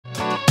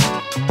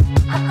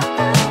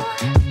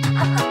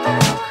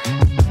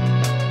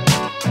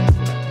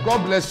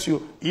bless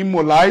you,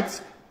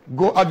 Imolites.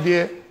 Go out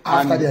there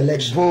after and the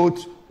election.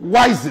 Vote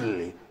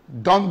wisely.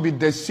 Don't be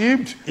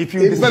deceived. If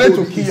you decided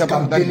to kill your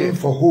brother that day,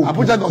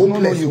 Abuja does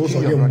not know you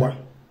kill your brother.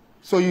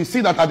 So you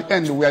see that at the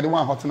end, we are the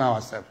one hurting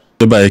ourselves.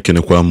 Ebe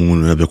ekenekwa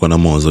mu ebekwa na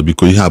mozo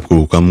biko ihe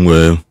apụkọ kwa m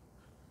wee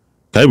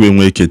ka ibe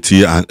nwe ike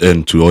tie an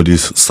end to all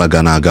this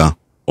saga na-aga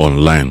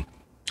online.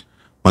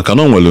 Maka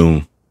na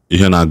nwere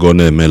ihe na-aga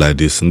na-eme like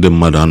this, ndị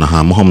mmadụ anaghị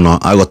amahom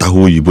na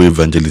aghọtaghị oyibo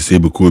Evangelist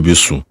Ebuka Obi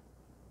su.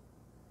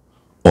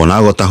 Ọ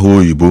na-aghọtaghị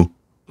oyibo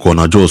ka ọ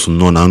na jos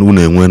nọ na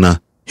unu enwe na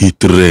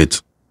hit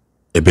rate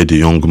ebe the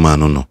young man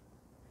nọ.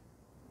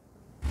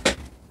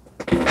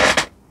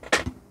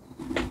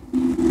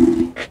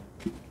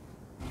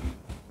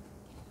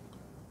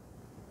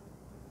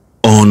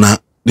 Ona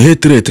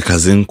hit rate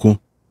kazi nkụ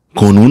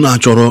ka unu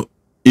na-achọrọ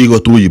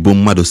ịghọta oyibo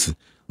mmadụ si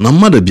na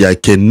mmadụ bịa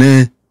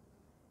kene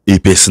a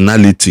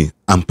personality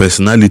and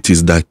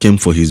personalities that came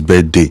for his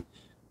birthday.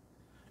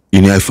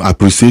 In an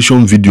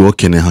appreciation video,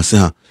 kene ha say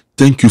ha,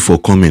 thank you for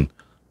coming.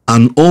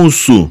 And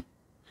also,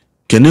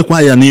 kene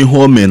kwa ya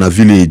n'ihe ome na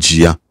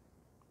village ya.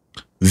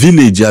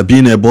 Village ya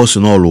bi n'ebe osi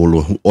na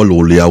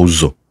ọlụlụ ya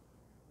ụzọ.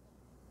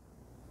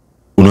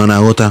 Unu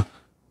na-aghọta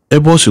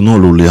ebe osi na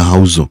ọlụlụ ya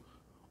ụzọ.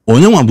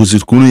 Onye nwa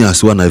bụziri kunu ya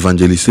siwa na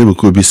Evangelist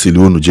Ebuka Obi sili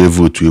unu je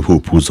vote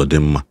Hope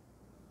Uzodinma.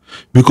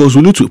 Because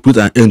we need to put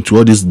an end to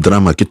all this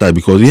drama kita,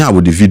 because here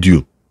with the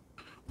video.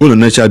 Unu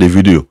nature the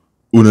video.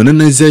 Unu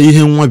neneze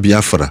ihe nwa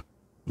Biafra.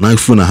 Na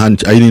ifu na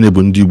hand ayini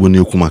nebo Ndi Igbo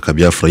na-ekwu maka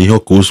Biafra. Ihe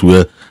ka o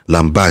swe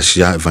lambash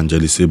ya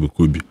Evangelist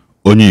Ebuka Obi.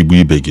 Onye Igbo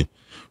ibe gị.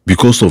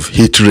 Because of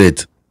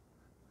hatred.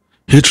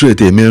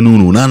 Hatred eme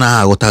unu na na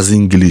aghọtazi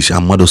English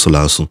amado solo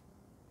asụ.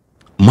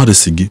 Mmadụ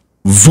si gị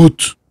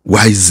vote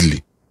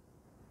wisely.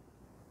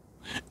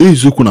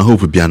 Eziokwu na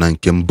Hope bịa na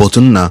nke m, but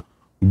na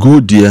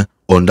go there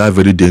on that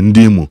very day,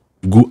 Ndi Imo,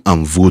 go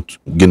and vote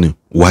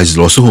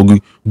wisely. Also,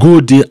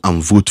 go there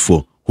and vote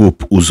for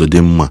Hope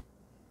Uzodinma.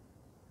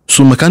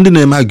 So, my candidate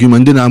name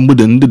argument, then I'm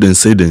then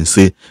say,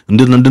 and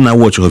then I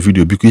watch her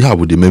video because you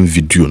have the main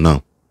video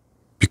now.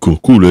 Because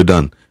cool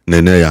done,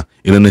 Nenea,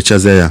 in a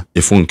chazaya,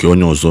 a funky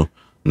onyozo,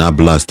 na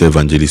blast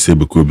Evangelist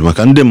Ebuka Obi. My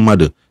candidate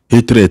mother,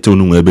 hatred to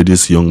no ebe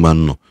this young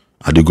man no,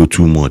 I go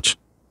too much.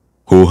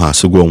 Ho ha,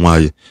 so go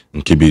why,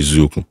 and kebe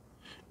zuku.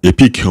 A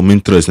peak home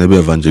interest never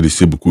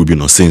Evangelist Ebuka Obi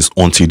no sense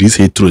until this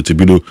hatred to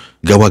be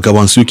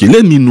gawansuki.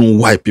 Let me know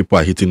why people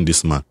are hating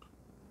this man.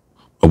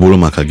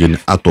 Obolomak again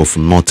out of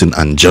nothing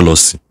and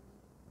jealousy.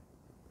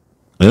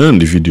 I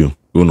learned the video.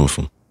 Go no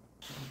phone.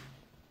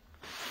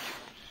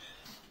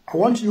 I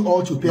want you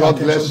all to pay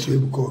attention to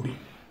Ebuka Obi.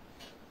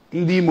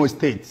 Ndi Imo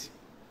State.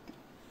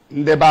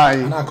 Ndebai.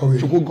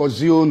 Chukwu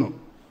Goziono.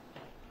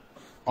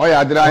 Oya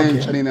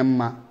Adrayin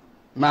Chaninema.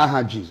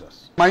 Maha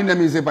Jesus. My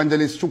name is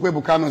Evangelist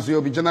Ebuka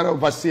Obi, General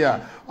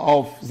Overseer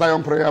of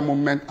Zion Prayer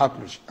Movement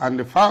Outreach and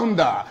the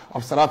founder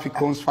of Seraphic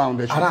Cones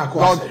Foundation.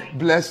 God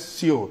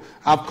bless you.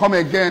 I've come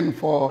again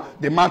for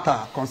the matter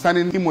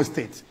concerning Imo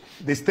State,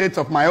 the state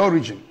of my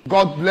origin.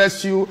 God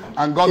bless you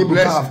and God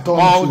bless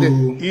all the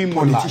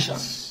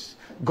Imolites.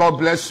 God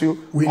bless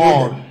you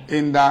all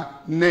in the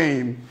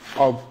name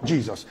of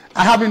Jesus.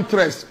 I have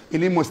interest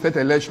in Imo State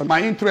election.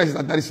 My interest is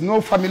that there is no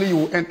family you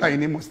will enter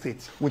in Imo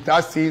State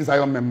without seeing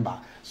Zion member.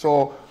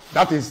 So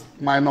that is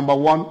my number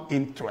one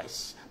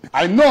interest.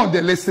 I know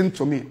they listen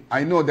to me.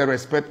 I know they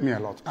respect me a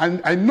lot.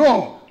 And I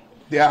know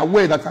they are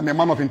aware that I'm a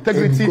man of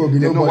integrity.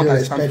 They know what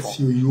I stand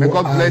for. May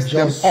God bless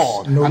them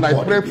all. And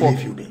I pray for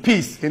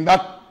peace in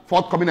that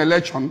forthcoming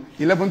election,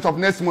 11th of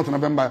next month,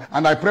 November.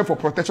 And I pray for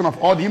protection of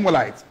all the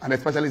Imolites, and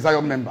especially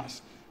Zion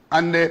members.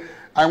 And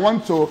I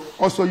want to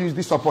also use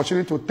this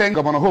opportunity to thank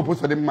Governor Hope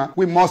Uzodinma.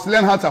 We must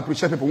learn how to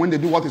appreciate people when they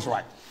do what is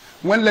right.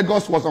 When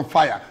Lagos was on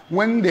fire,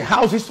 when the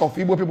houses of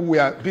Igbo people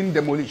were being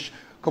demolished,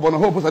 Governor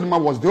Hope Uzodinma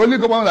was the only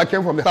governor that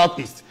came from the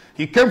southeast.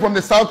 He came from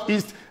the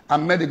southeast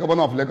and met the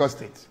governor of Lagos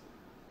State.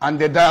 And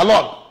they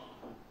dialogued,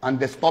 and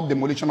they stopped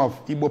demolition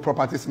of Igbo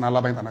properties in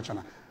Alaba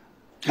International.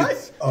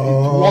 It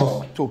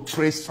wants to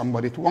praise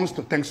somebody. It wants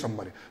to thank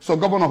somebody. So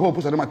Governor Hope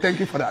Uzodinma, thank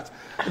you for that.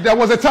 There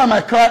was a time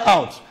I cried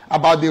out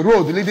about the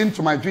road leading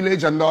to my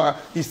village and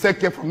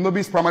Iseke from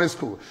Nobis Primary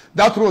School.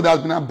 That road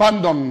has been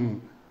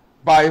abandoned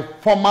by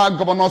former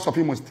governors of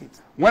Imo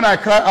State. When I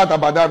cried out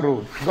about that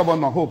road,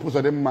 Governor Hope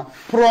Uzodinma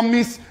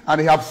promised,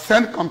 and he have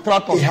sent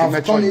contractors to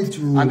Metro,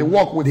 and the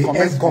work will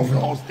commence on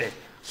Thursday.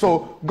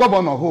 So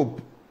Governor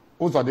Hope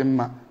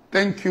Uzodinma,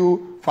 thank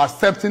you for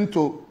accepting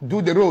to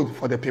do the road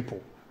for the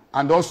people,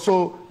 and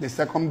also the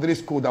secondary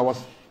school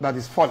that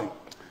is falling.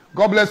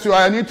 God bless you.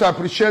 I need to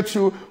appreciate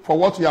you for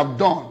what you have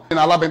done in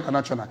Alaba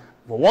International,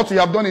 for what you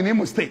have done in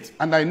Imo State,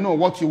 and I know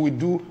what you will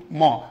do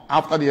more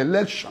after the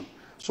election.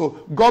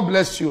 So God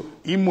bless you,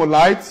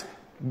 Imolites.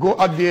 Go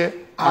out there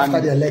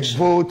and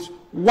vote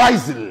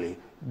wisely.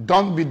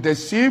 Don't be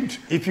deceived.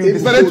 If you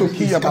decided to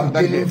kill your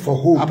brother that day,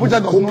 Abuja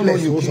does not know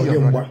you kill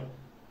your brother.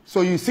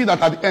 So you see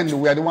that at the end,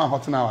 we are the one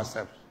hurting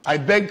ourselves. I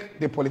beg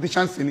the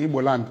politicians in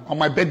Igbo Land on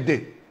my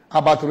birthday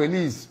about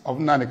release of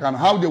Nanekan,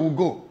 how they will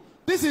go.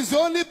 This is the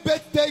only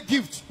birthday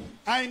gift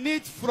I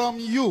need from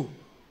you.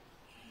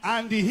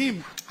 and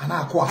him and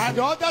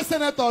the other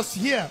senators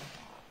here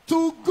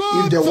to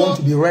go if they want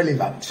to be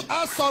relevant,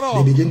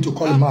 they begin to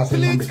call him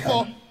Nnamdi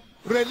Kanu.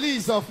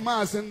 Release of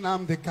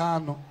Nnamdi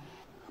Kanu.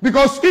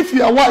 Because if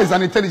you are wise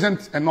and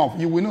intelligent enough,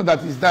 you will know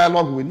that it's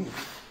dialogue we need.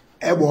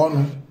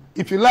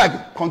 If you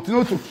like,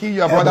 continue to kill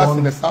your brothers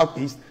in the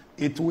southeast,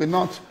 it will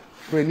not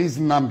release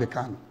Nnamdi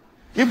Kanu.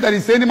 If there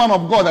is any man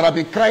of God that have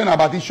been crying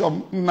about the issue of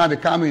Nnamdi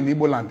Kanu in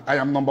Igbo Land, I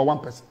am number one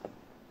person.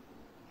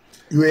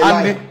 You are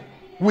lying.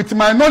 With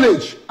my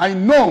knowledge, I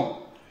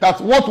know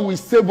that what will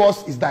save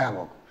us is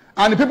dialogue.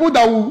 And the people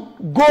that will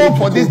go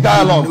for this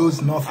dialogue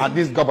are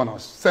these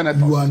governors,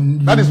 senators.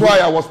 That is why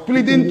I was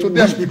pleading to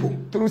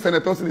them through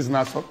Senator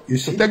Nassau to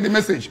take the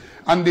message.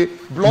 And the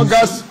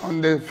bloggers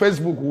on the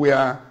Facebook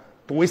were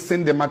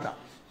twisting the matter.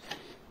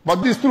 But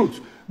this is truth.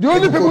 The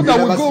only people that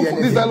will go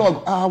for this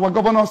dialogue are our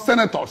governors,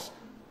 senators,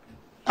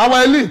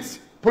 our elite,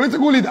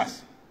 political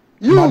leaders.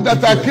 You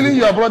that are killing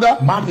your brother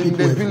in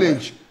the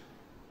village,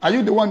 are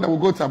you the one that will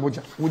go to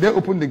Abuja? Will they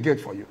open the gate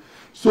for you?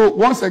 So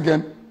once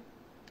again,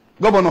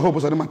 Governor Hope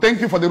Uzodinma, thank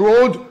you for the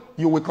road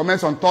you will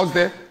commence on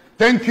Thursday.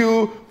 Thank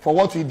you for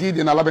what you did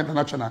in Alaba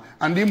International.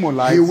 And Imo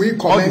Light, he will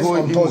commence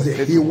on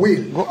Thursday. He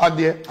will. Go out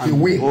there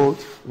and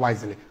vote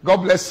wisely. God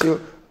bless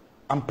you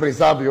and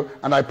preserve you.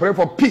 And I pray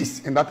for peace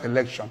in that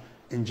election.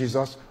 In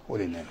Jesus'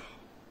 holy name.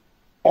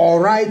 All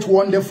right,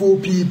 wonderful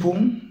people.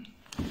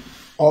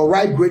 All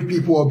right, great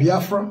people of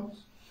Biafra.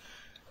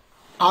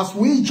 As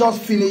we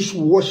just finished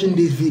watching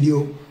this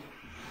video,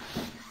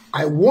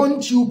 I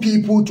want you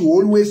people to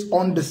always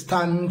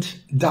understand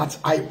that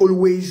I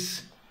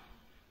always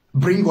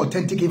bring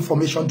authentic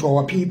information to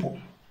our people.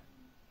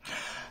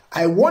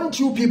 I want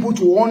you people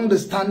to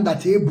understand that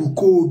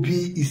Ebuka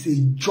Obi is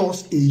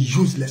just a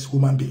useless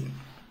human being.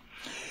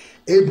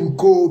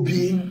 Ebuka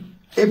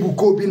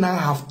Obi now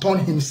have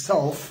turned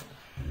himself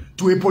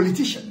to a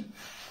politician.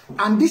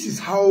 And this is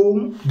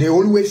how they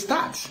always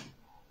start.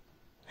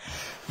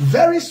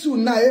 Very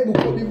soon now,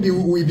 Ebuka Obi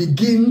will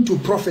begin to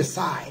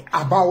prophesy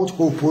about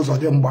Hope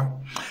Uzodinma.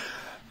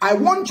 I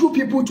want you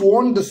people to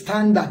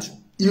understand that,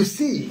 you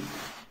see,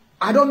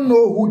 I don't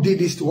know who did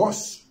this to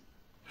us.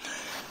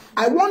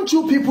 I want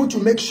you people to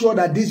make sure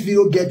that this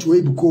video gets to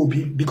Ebuka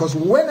Obi, because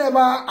whenever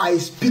I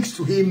speak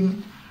to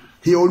him,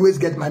 he always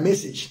gets my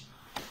message.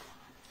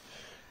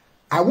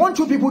 I want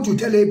you people to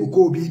tell Ebuka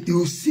Obi,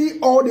 you see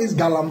all this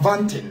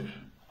gallivanting,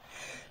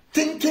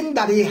 thinking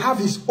that he have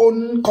his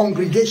own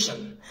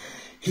congregation.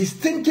 He's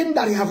thinking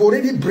that he have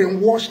already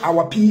brainwashed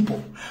our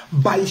people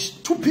by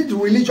stupid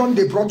religion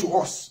they brought to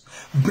us,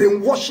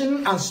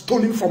 brainwashing and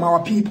stealing from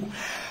our people.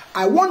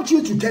 I want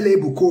you to tell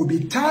Ebuka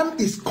Obi, time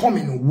is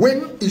coming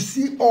when you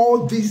see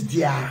all these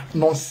their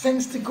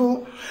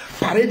nonsensical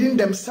parading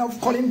themselves,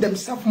 calling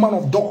themselves man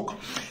of dog.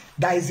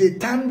 There is a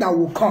time that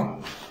will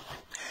come.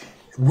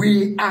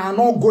 We are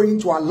not going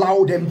to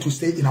allow them to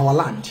stay in our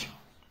land.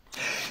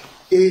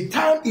 A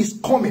time is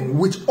coming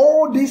with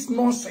all this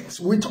nonsense,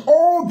 with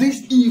all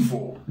this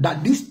evil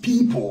that these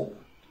people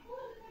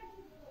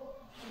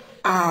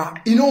are,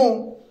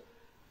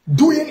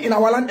 doing in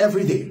our land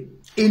every day.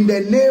 In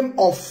the name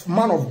of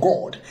man of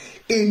God,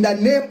 in the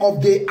name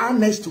of they are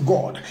next to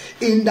God,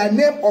 in the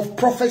name of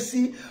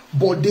prophecy,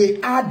 but they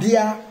are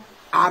there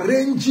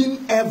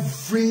arranging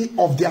every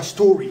of their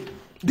story.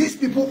 These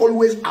people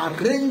always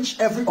arrange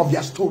every of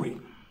their story.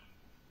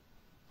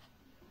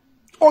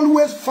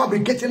 Always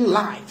fabricating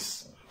lies.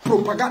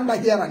 Propaganda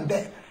here and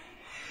there,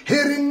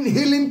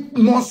 healing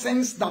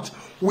nonsense that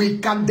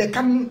they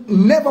can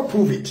never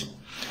prove it.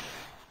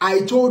 I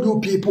told you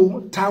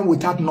people, time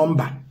without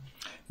number,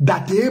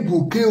 that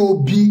Ebuka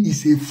Obi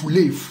is a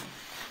fulave.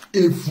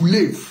 A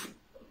fulave.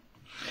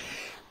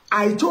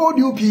 I told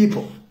you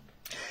people,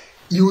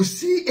 you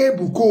see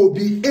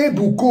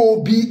Ebuka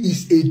Obi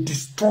is a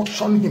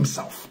destruction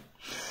himself.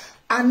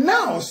 And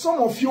now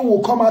some of you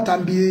will come out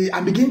and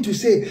begin to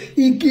say,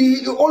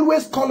 he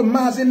always call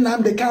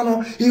Nnamdi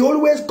Kanu, he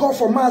always call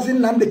for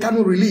Nnamdi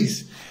Kanu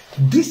release.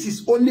 This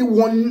is only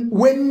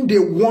when they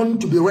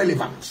want to be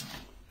relevant.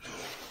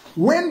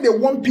 When they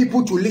want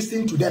people to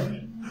listen to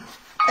them.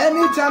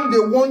 Anytime they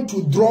want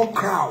to draw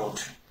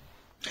crowd.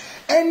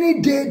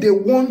 Any day they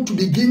want to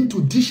begin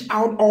to dish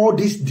out all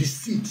this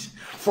deceit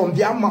from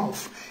their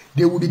mouth,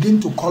 they will begin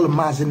to call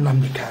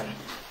Nnamdi Kanu.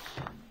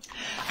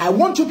 I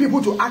want you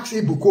people to ask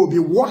Ebuka Obi,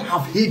 what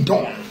have he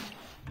done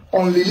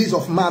on release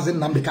of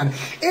Nnamdi Kanu?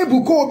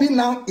 Ebuka Obi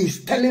now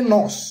is telling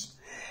us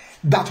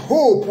that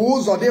Hope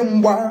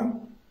Uzodinma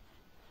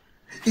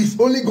is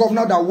only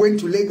governor that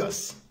went to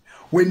Lagos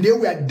when they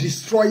were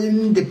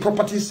destroying the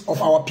properties of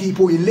our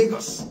people in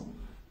Lagos.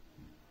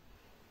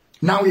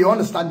 Now you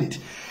understand it.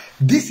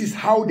 This is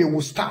how they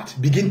will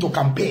begin to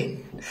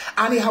campaign.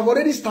 And they have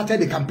already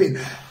started the campaign.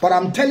 But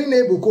I'm telling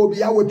Ebuka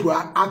Obi, I will to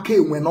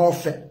ake when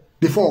offer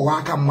before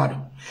waka madu.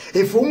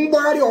 If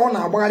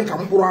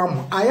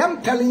I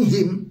am telling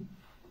him,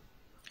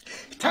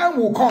 time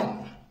will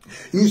come.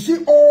 You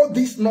see all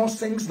these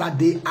nonsense that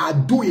they are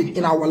doing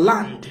in our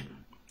land,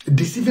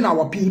 deceiving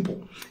our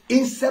people.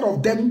 Instead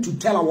of them to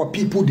tell our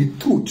people the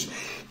truth,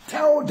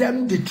 tell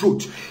them the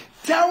truth.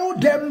 Tell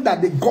them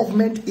that the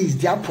government is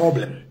their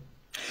problem.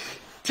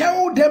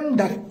 Tell them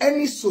that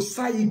any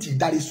society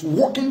that is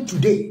working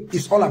today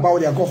is all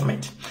about their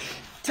government.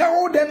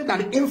 Tell them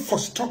that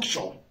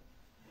infrastructure,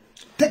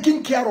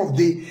 taking care of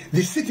the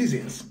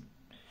citizens,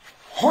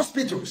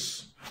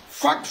 hospitals,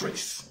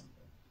 factories,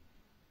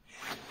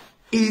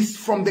 is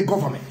from the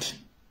government.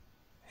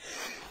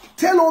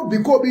 Tell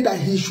Ebuka Obi that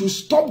he should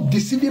stop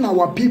deceiving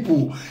our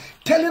people,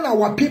 telling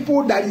our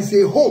people that is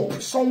a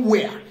hope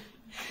somewhere.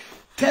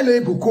 Tell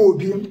Ebuka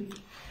Obi,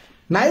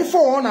 now if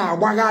on a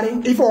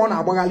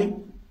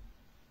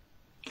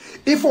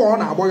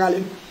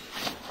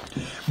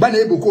bana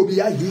Ebuka Obi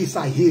he is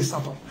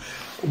Satan.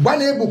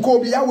 Bana Ebuka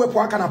Obi ya we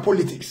na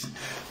politics.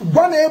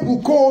 Bana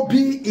Ebuka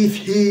Obi, if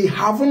he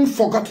haven't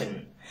forgotten,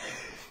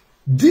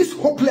 this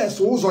hopeless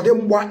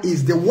Uzodinma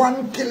is the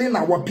one killing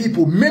our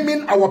people,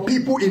 maiming our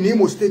people in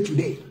Imo State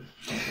today.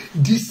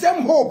 The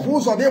same hope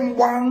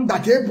Uzodinma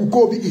that Ebuka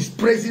Obi is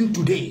praising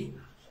today.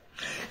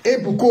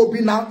 Ebuka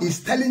Obi now is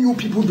telling you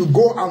people to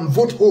go and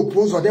vote Hope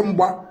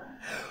Uzodinma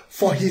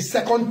for his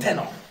second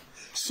tenure,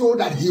 so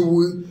that he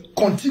will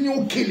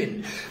continue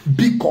killing,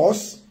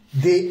 because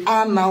they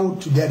are now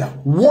together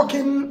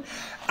working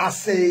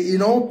as a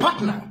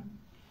partner.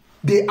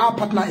 They are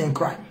partner in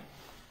crime.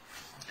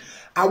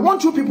 I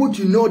want you people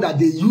to know that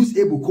they use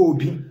Ebuka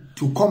Obi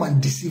to come and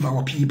deceive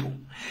our people.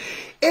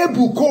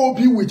 Ebuka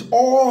Obi with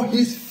all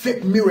his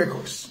fake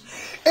miracles.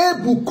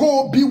 Ebuka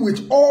Obi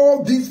with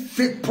all these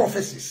fake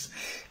prophecies.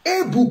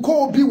 Ebuka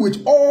Obi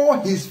with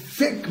all his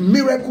fake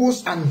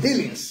miracles and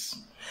healings.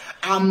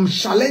 I'm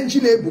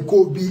challenging Ebuka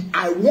Obi.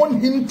 I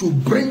want him to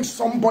bring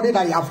somebody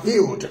that I have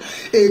healed,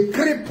 a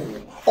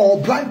cripple or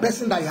blind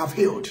person that I have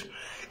healed.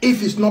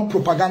 If it's not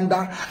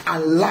propaganda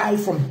and lie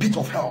from pit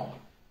of hell.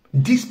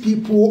 These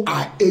people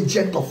are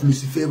agents of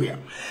Luciferia.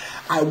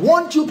 I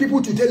want you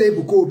people to tell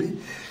Ebuka Obi,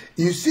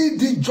 you see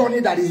this journey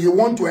that he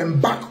want to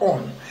embark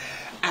on.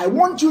 I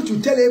want you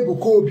to tell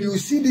Ebuka Obi, you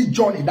see this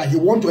journey that he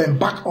want to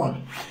embark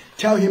on.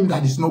 Tell him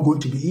that it's not going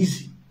to be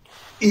easy.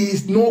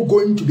 It's not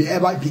going to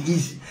ever be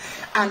easy.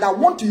 And I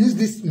want to use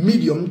this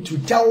medium to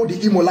tell the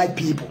Imolite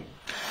people,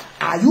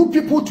 are you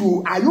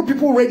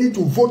people ready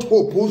to vote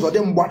Hope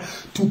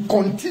Uzodinma to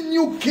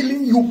continue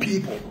killing you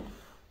people?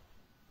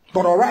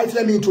 But all right,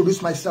 let me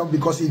introduce myself,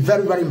 because it's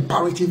very, very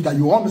imperative that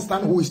you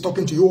understand who is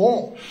talking to you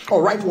all.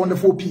 All right,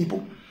 wonderful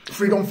people,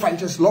 freedom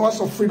fighters,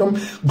 lovers of freedom,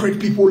 great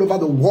people all over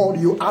the world.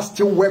 You are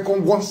still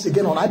welcome once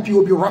again on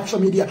IPOB Rapture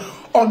Media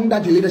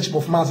under the leadership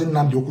of Mazi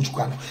Nnamdi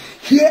Okuchukwu.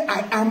 Here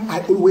I am. I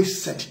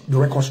always set the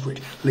record straight,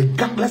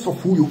 regardless of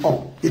who you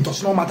are. It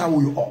does not matter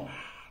who you are.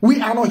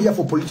 We are not here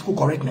for political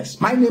correctness.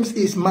 My name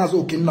is Mazi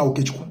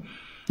Okechukwu,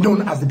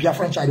 known as the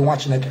Biafran Child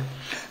Chineke,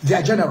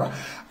 their general.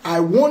 I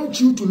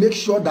want you to make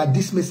sure that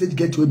this message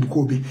gets to Ebuka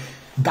Obi,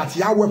 that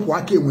Yahweh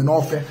Wake will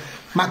offer.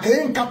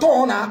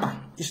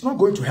 It's not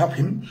going to help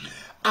him.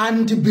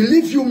 And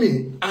believe you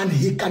me, and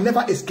he can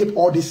never escape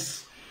all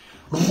this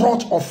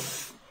rot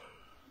of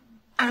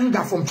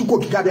anger from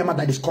Chukwu Kigadema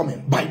that is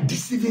coming by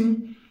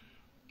deceiving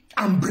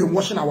and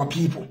brainwashing our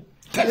people.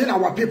 Telling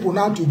our people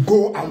now to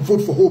go and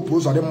vote for Hope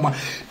Uzodinma.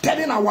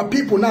 Telling our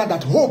people now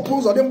that Hope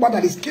Uzodinma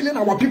that is killing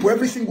our people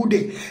every single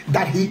day,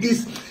 that he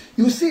is.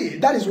 You see,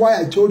 that is why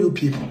I told you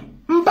people,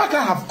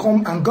 Mbaka have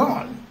come and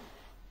gone.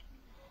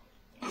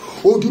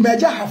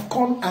 Odumeja have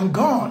come and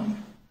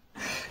gone.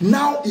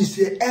 Now is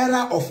the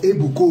era of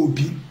Ebuka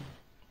Obi.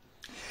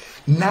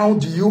 Now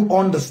do you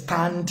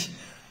understand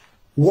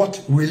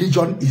what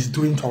religion is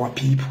doing to our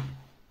people?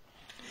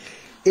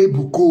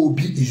 Ebuka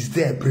Obi is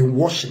there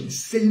brainwashing,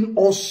 saying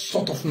all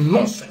sort of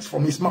nonsense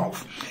from his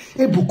mouth.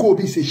 Ebuka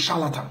Obi is a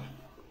charlatan.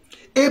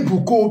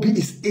 Ebuka Obi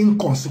is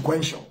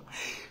inconsequential.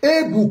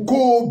 Ebuka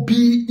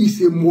Obi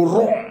is a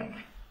moron,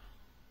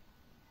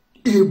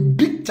 a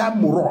big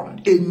time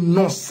moron, a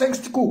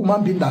nonsensical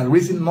human being that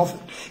reasons nothing.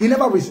 He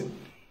never reasoned.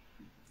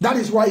 That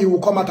is why he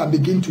will come out and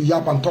begin to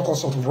yap and talk all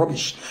sort of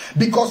rubbish.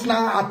 Because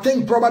now I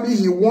think probably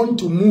he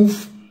wants to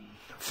move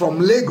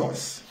from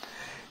Lagos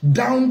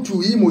down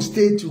to Imo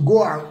State to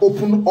go and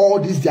open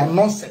all this their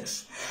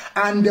nonsense.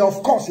 And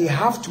of course he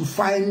have to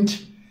find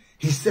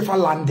his safer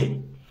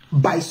landing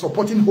by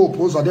supporting Hope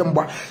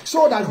Uzodinma,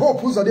 so that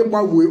Hope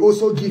Uzodinma will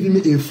also give him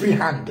a free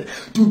hand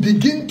to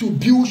begin to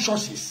build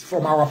churches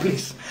from our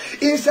place,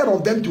 instead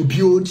of them to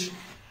build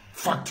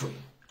factory,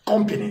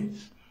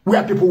 companies,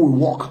 where people will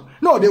work.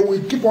 No, they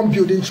will keep on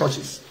building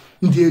churches.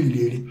 Make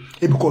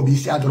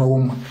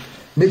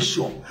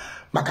sure.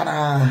 But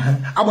I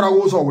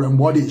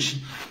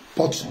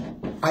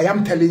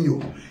am telling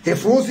you,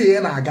 if Rosie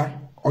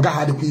Naga, Oga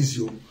had a quiz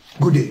you.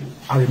 Good day,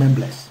 I remain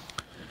blessed.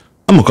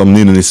 I'm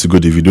coming in this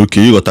good video.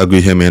 Okay, you got to go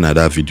here in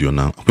that video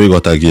now. We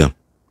got to go.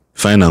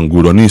 Fine and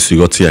good. On this, you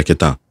got to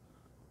get.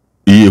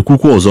 Iye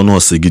kuku ozo no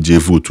segi je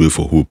vote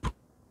for Hope.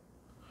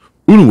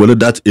 Unu wele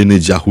that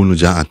energy ahunu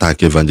ja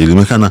attack Evangelist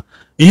mekana.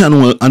 Ihe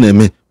anu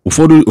aneme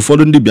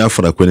ụfọdụ ndị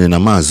Biafra kwenye na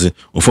Maazị,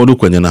 ụfọdụ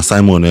kwenye na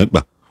Simon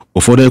Ekpa,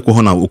 ụfọdụ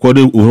ekweho na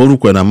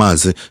kwenye na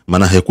Maazị,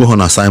 mana ha ekweho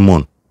na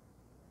Simon.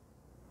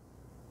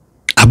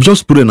 I'm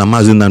just praying na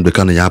Maazị Nnamdi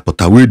Kanu ya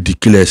apụta wee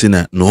declare si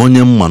na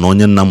onye mma na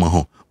onye nna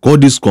mahụ all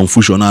this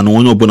confusion na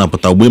onye ọbụla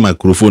pụta gbe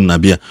microphone na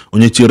bịa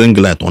onye chi ring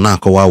light ọ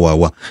na-akọwa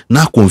awa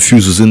na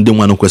confuse ndị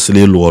nwanne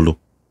kwesịrị ịlụ ọlụ.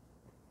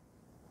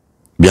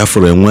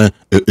 Biafra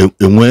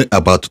enwe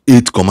about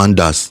 8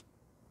 commanders.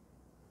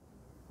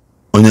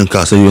 Onye nke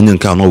asị onye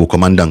nke anọ bụ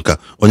commander nka,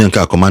 onye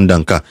nke commander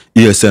nka,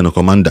 ESN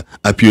commander,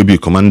 IPOB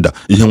commander,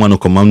 ihe nwanne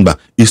commander,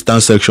 Eastern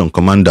section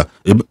commander.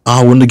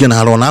 Ndị gị na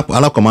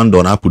ala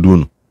commander na apụdo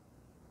unu.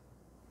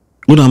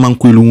 Unu ama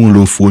nkwelu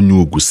nwụlọ mfu onye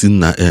ugwu si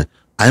na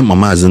anyị ma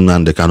Maazị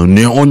Nnamdi Kanu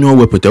na onye o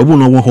wepụta ọ bụ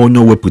na onwe ha onye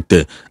o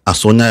wepụta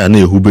asọnya ya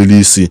na-ehubeli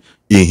isi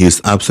in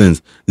his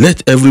absence.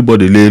 Let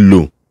everybody lay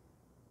low.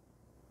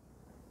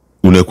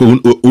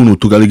 Unu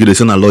tụgaligide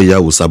si na lawyer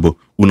awụsabo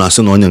unu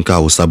asị na onye nke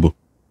awụsabo.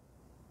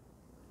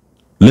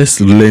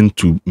 Let's learn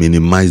to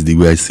minimize the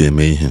way I say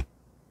eme ihe.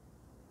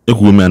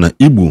 Ekwume na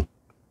Igbo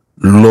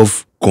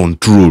love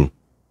control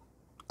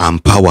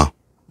and power,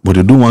 but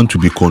they don't want to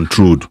be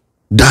controlled.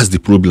 That's the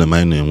problem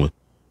I know.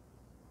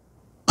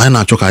 I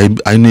na-achọ ka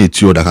I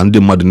na-eti ọda ka ndị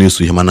mmadụ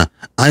na-eso ihe mana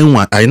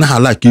I na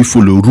like to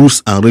follow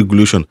rules and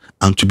regulation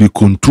and to be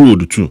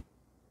controlled too.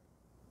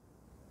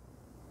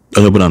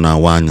 Onye ọbụla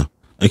na-awa anya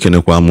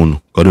ekenekwa m unu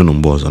ka ọ dị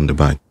mgbe ọzọ ndị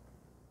be anyị.